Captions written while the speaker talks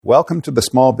Welcome to the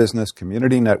Small Business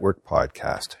Community Network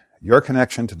podcast, your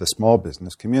connection to the small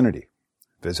business community.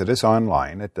 Visit us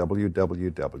online at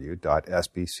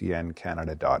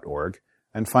www.sbcncanada.org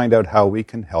and find out how we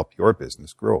can help your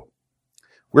business grow.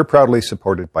 We're proudly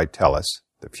supported by TELUS,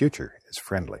 the future is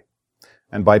friendly,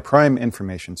 and by Prime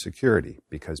Information Security,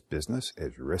 because business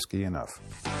is risky enough.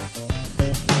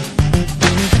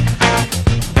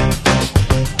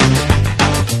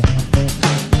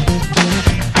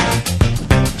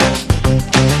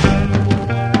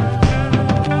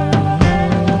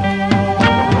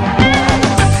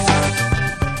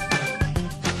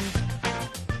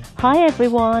 Hi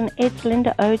everyone, it's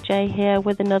Linda OJ here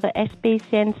with another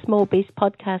SBCN Small Biz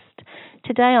podcast.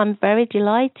 Today I'm very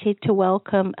delighted to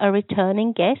welcome a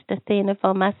returning guest, Athena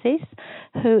Valmasis,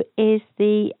 who is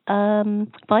the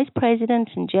Vice President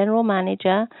and General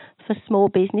Manager for Small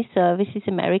Business Services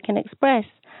American Express.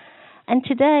 And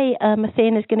today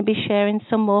Athena is going to be sharing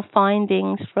some more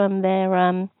findings from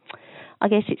their,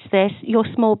 your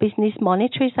Small Business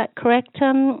Monitor. Is that correct,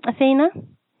 Athena?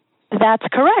 That's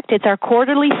correct. It's our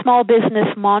quarterly Small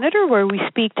Business Monitor where we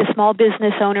speak to small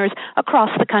business owners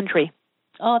across the country.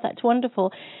 Oh, that's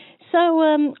wonderful. So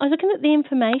I was looking at the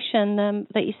information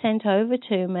that you sent over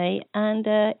to me, and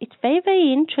it's very,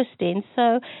 very interesting.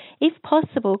 So if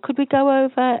possible, could we go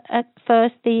over at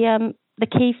first the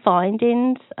key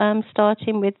findings,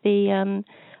 starting with the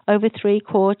over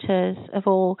 3/4 of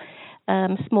all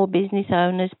small business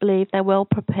owners believe they're well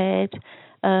prepared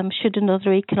should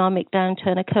another economic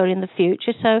downturn occur in the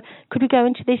future. So could we go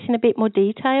into this in a bit more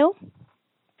detail?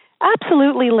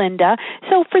 Absolutely, Linda.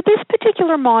 So for this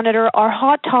particular monitor, our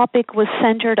hot topic was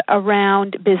centered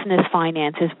around business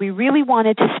finances. We really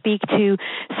wanted to speak to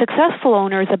successful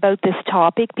owners about this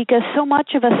topic because so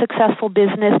much of a successful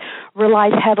business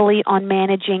relies heavily on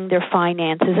managing their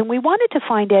finances. And we wanted to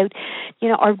find out,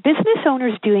 are business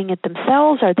owners doing it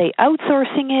themselves? Are they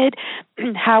outsourcing it?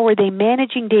 How are they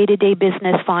managing day-to-day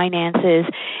business finances?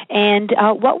 And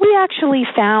what we actually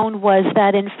found was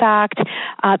that, in fact,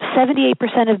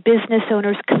 78% of business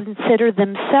owners consider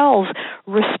themselves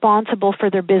responsible for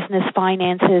their business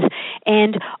finances.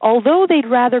 And although they'd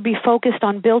rather be focused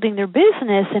on building their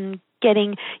business and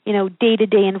getting,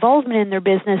 day-to-day involvement in their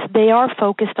business, they are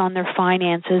focused on their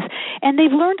finances. And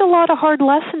they've learned a lot of hard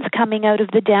lessons coming out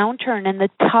of the downturn and the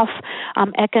tough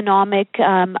economic,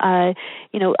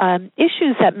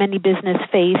 issues that many business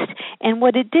faced. And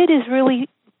what it did is really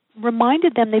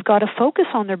reminded them they've got to focus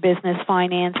on their business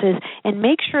finances and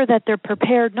make sure that they're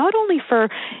prepared not only for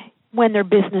when their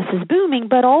business is booming,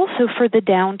 but also for the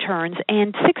downturns.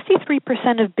 And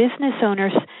 63% of business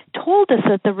owners told us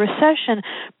that the recession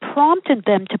prompted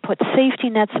them to put safety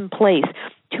nets in place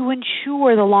to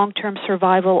ensure the long-term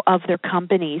survival of their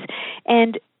companies.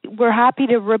 And we're happy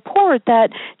to report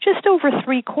that just over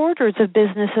 3/4 of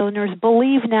business owners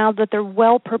believe now that they're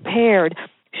well prepared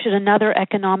should another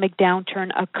economic downturn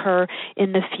occur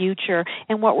in the future.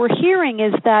 And what we're hearing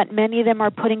is that many of them are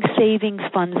putting savings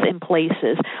funds in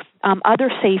places,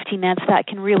 other safety nets that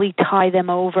can really tie them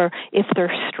over if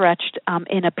they're stretched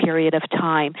in a period of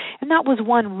time. And that was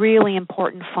one really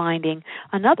important finding.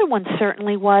 Another one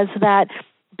certainly was that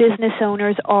business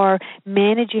owners are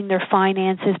managing their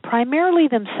finances primarily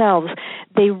themselves.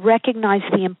 They recognize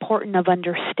the importance of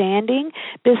understanding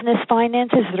business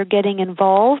finances. They're getting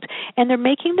involved, and they're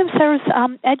making themselves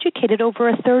educated. Over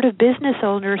 1/3 of business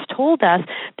owners told us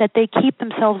that they keep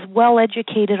themselves well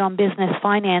educated on business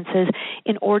finances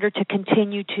in order to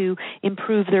continue to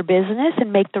improve their business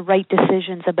and make the right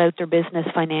decisions about their business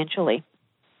financially.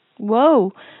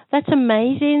 Whoa, that's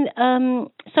amazing.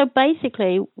 So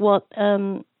basically what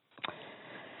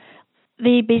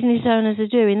the business owners are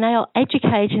doing, they are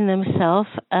educating themselves.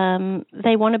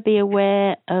 They want to be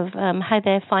aware of how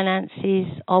their finances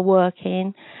are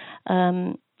working.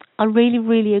 I really,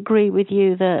 really agree with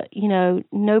you that,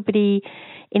 nobody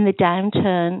in the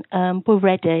downturn were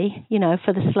ready,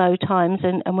 for the slow times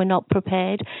and we're not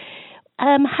prepared.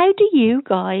 How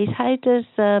does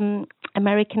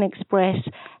American Express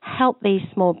help these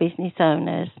small business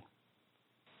owners?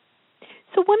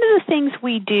 So one of the things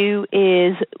we do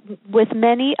is with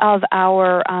many of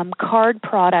our card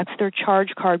products, they're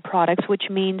charge card products, which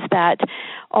means that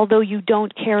although you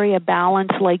don't carry a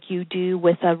balance like you do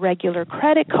with a regular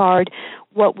credit card,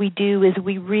 what we do is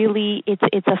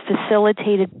it's a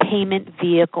facilitated payment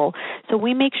vehicle. So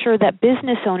we make sure that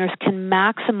business owners can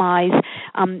maximize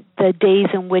the days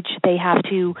in which they have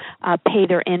to pay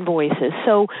their invoices.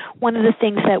 So one of the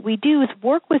things that we do is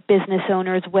work with business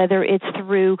owners, whether it's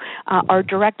through our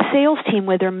direct sales team,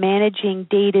 where they're managing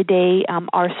day-to-day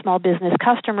our small business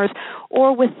customers,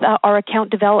 or with our account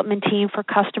development team for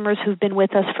customers who've been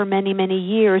with us for many, many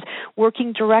years,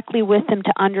 working directly with them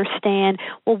to understand,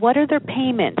 well, what are their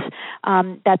payments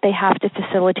that they have to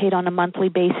facilitate on a monthly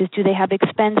basis? Do they have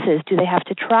expenses? Do they have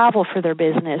to travel for their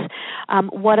business?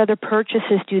 What other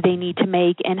purchases do they need to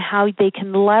make, and how they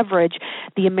can leverage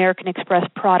the American Express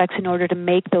products in order to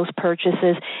make those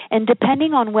purchases? And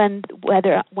depending on when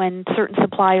certain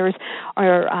suppliers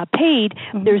are paid,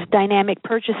 there's dynamic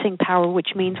purchasing power, which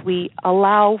means we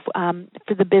allow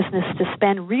for the business to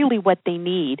spend really what they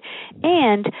need.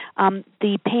 And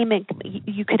the payment,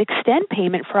 you could extend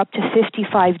payment for up to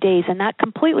 55 days, and that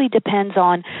completely depends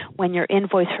on when you're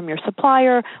invoiced from your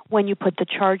supplier, when you put the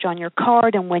charge on your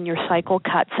card, and when your cycle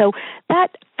cuts. So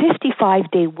that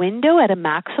 55-day window at a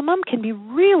maximum can be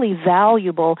really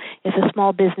valuable if a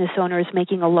small business owner is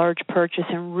making a large purchase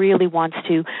and really wants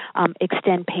to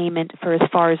extend payment for as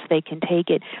far as they can take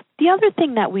it. The other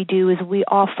thing that we do is we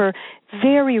offer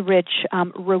very rich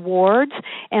rewards,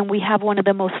 and we have one of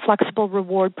the most flexible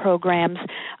reward programs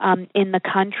in the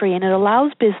country, and it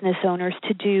allows business owners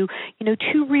to do,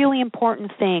 two really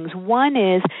important things. One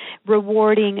is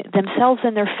rewarding themselves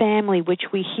and their family, which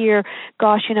we hear,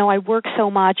 gosh, I work so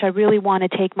much, I really want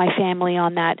to take my family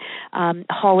on that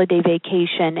holiday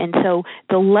vacation, and so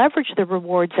they'll leverage the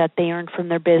rewards that they earn from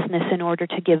their business in order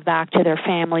to give back to their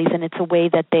families, and it's a way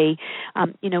that they,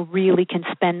 really can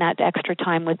spend that extra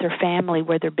time with their family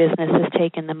where their business has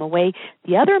taken them away.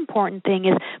 The other important thing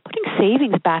is putting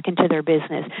savings back into their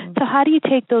business. So how do you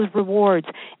take those rewards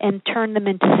and turn them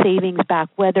into savings back,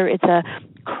 whether it's a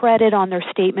credit on their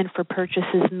statement for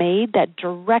purchases made that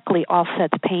directly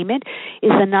offsets payment,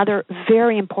 is another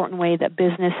very important way that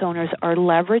business owners are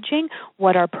leveraging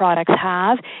what our products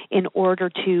have in order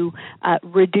to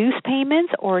reduce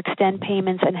payments or extend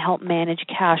payments and help manage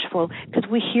cash flow. Because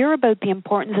we hear about the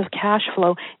importance of cash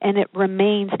flow, and it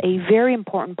remains a very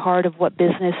important part of what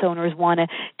business owners want to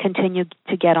continue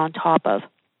to get on top of.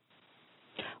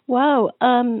 Wow.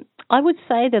 I would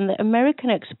say then that American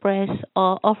Express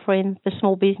are offering the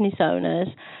small business owners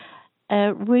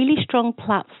a really strong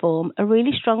platform, a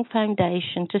really strong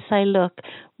foundation to say, look,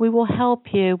 we will help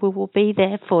you, we will be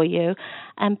there for you,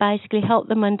 and basically help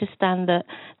them understand that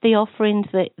the offerings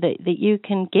that you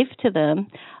can give to them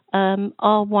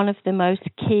are one of the most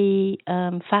key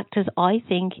factors, I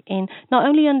think, in not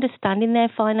only understanding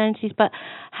their finances, but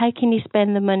how can you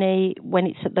spend the money when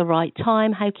it's at the right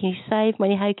time? How can you save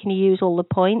money? How can you use all the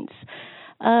points?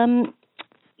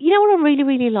 What I really,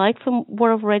 really like from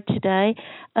what I've read today,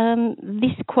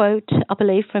 this quote, I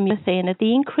believe, from Athena: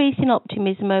 the increase in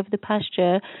optimism over the past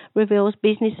year reveals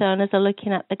business owners are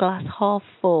looking at the glass half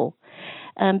full.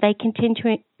 They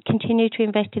continue to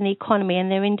invest in the economy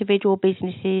and their individual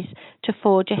businesses to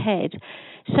forge ahead.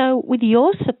 So with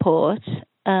your support,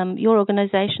 your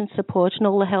organisation's support and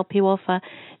all the help you offer,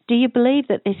 do you believe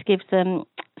that this gives them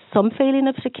some feeling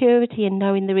of security and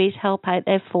knowing there is help out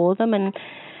there for them and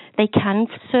they can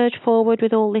surge forward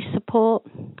with all this support?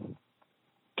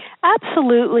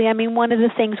 Absolutely. I mean, one of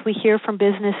the things we hear from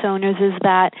business owners is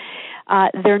that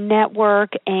their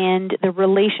network and the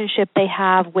relationship they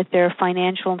have with their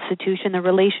financial institution, the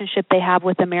relationship they have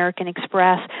with American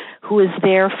Express, who is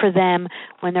there for them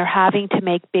when they're having to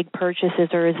make big purchases,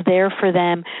 or is there for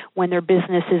them when their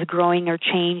business is growing or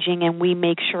changing, and we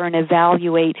make sure and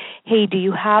evaluate, hey, do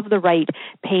you have the right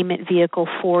payment vehicle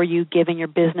for you given your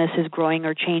business is growing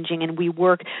or changing? And we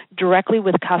work directly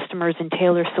with customers and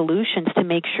tailor solutions to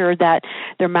make sure that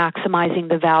they're maximizing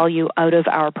the value out of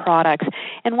our products.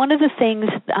 And one of the things,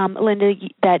 Linda,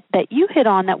 that you hit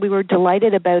on that we were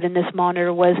delighted about in this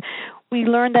monitor was we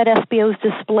learned that SBOs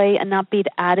display an upbeat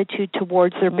attitude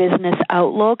towards their business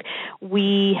outlook.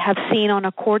 We have seen on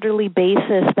a quarterly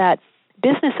basis that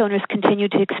business owners continue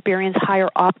to experience higher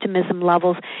optimism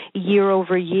levels year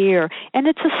over year. And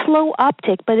it's a slow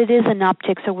uptick, but it is an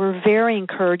uptick, so we're very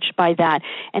encouraged by that.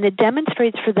 And it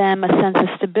demonstrates for them a sense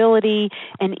of stability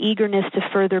and eagerness to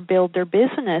further build their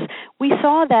business. We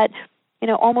saw that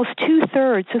almost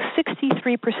 2/3, so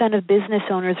 63% of business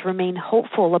owners remain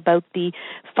hopeful about the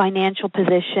financial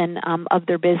position of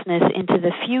their business into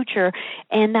the future,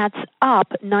 and that's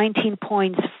up 19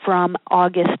 points from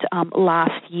August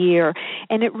last year.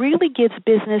 And it really gives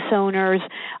business owners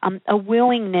a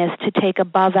willingness to take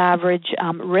above average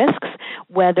risks,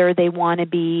 whether they want to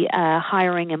be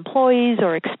hiring employees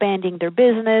or expanding their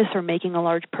business or making a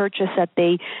large purchase that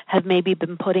they have maybe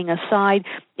been putting aside.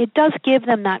 it does give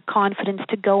them that confidence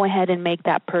to go ahead and make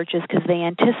that purchase because they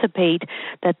anticipate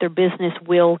that their business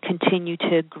will continue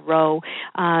to grow.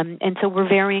 And so we're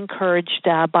very encouraged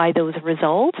by those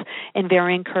results and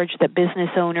very encouraged that business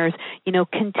owners,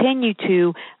 continue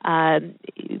to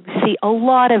see a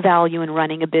lot of value in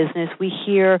running a business. We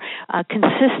hear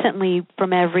consistently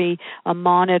from every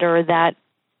monitor that,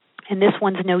 and this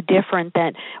one's no different,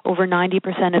 that over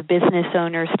 90% of business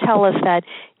owners tell us that,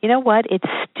 it's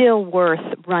still worth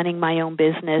running my own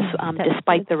business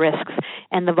despite the risks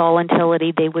and the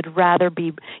volatility. They would rather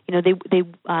be, they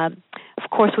of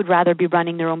course would rather be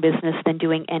running their own business than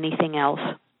doing anything else.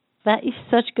 That is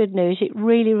such good news. It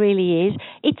really, really is.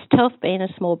 It's tough being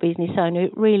a small business owner.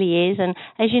 It really is. And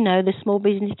as you know, the Small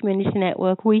Business Community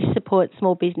Network, we support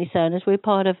small business owners. We're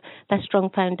part of that strong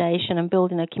foundation and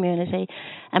building a community.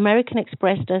 American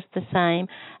Express does the same.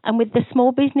 And with the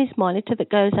Small Business Monitor that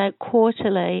goes out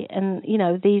quarterly, and,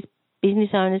 these business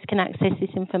owners can access this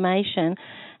information.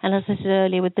 And as I said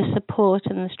earlier, with the support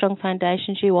and the strong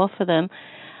foundations you offer them,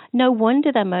 no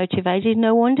wonder they're motivated.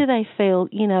 No wonder they feel,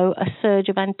 a surge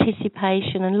of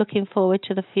anticipation and looking forward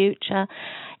to the future.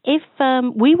 If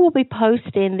we will be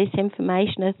posting this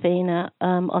information, Athena,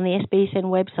 on the SBSN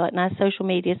website and our social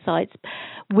media sites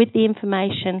with the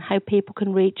information, how people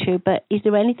can reach you. But is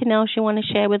there anything else you want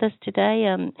to share with us today?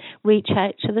 Reach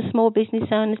out to the small business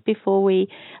owners before we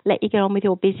let you get on with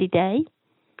your busy day.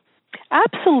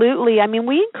 Absolutely. I mean,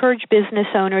 we encourage business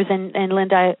owners, and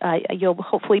Linda, you'll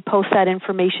hopefully post that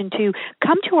information too.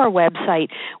 Come to our website.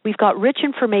 We've got rich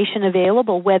information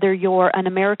available, whether you're an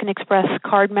American Express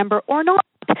card member or not.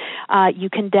 You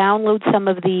can download some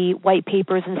of the white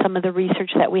papers and some of the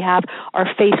research that we have. Our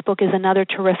Facebook is another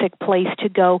terrific place to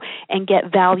go and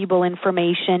get valuable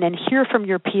information and hear from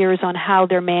your peers on how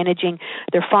they're managing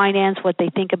their finance, what they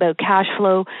think about cash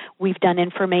flow. We've done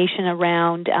information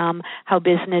around how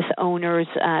business owners,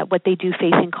 what they do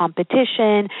facing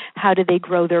competition, how do they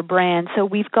grow their brand. So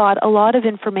we've got a lot of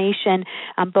information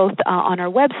both on our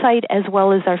website as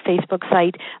well as our Facebook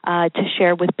site to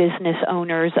share with business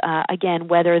owners, again,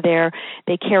 whether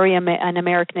they carry an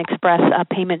American Express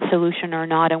payment solution or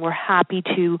not, and we're happy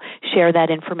to share that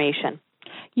information.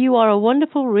 You are a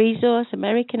wonderful resource,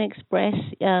 American Express,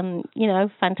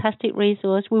 fantastic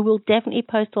resource. We will definitely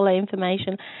post all that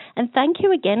information. And thank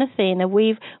you again, Athena.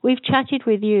 We've chatted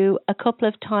with you a couple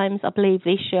of times, I believe,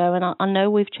 this year, and I know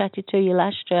we've chatted to you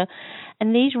last year.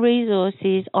 And these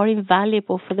resources are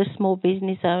invaluable for the small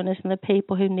business owners and the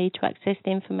people who need to access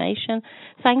the information.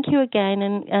 Thank you again,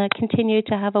 and continue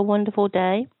to have a wonderful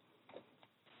day.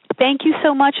 Thank you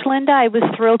so much, Linda. I was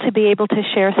thrilled to be able to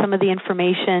share some of the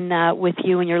information with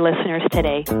you and your listeners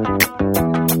today.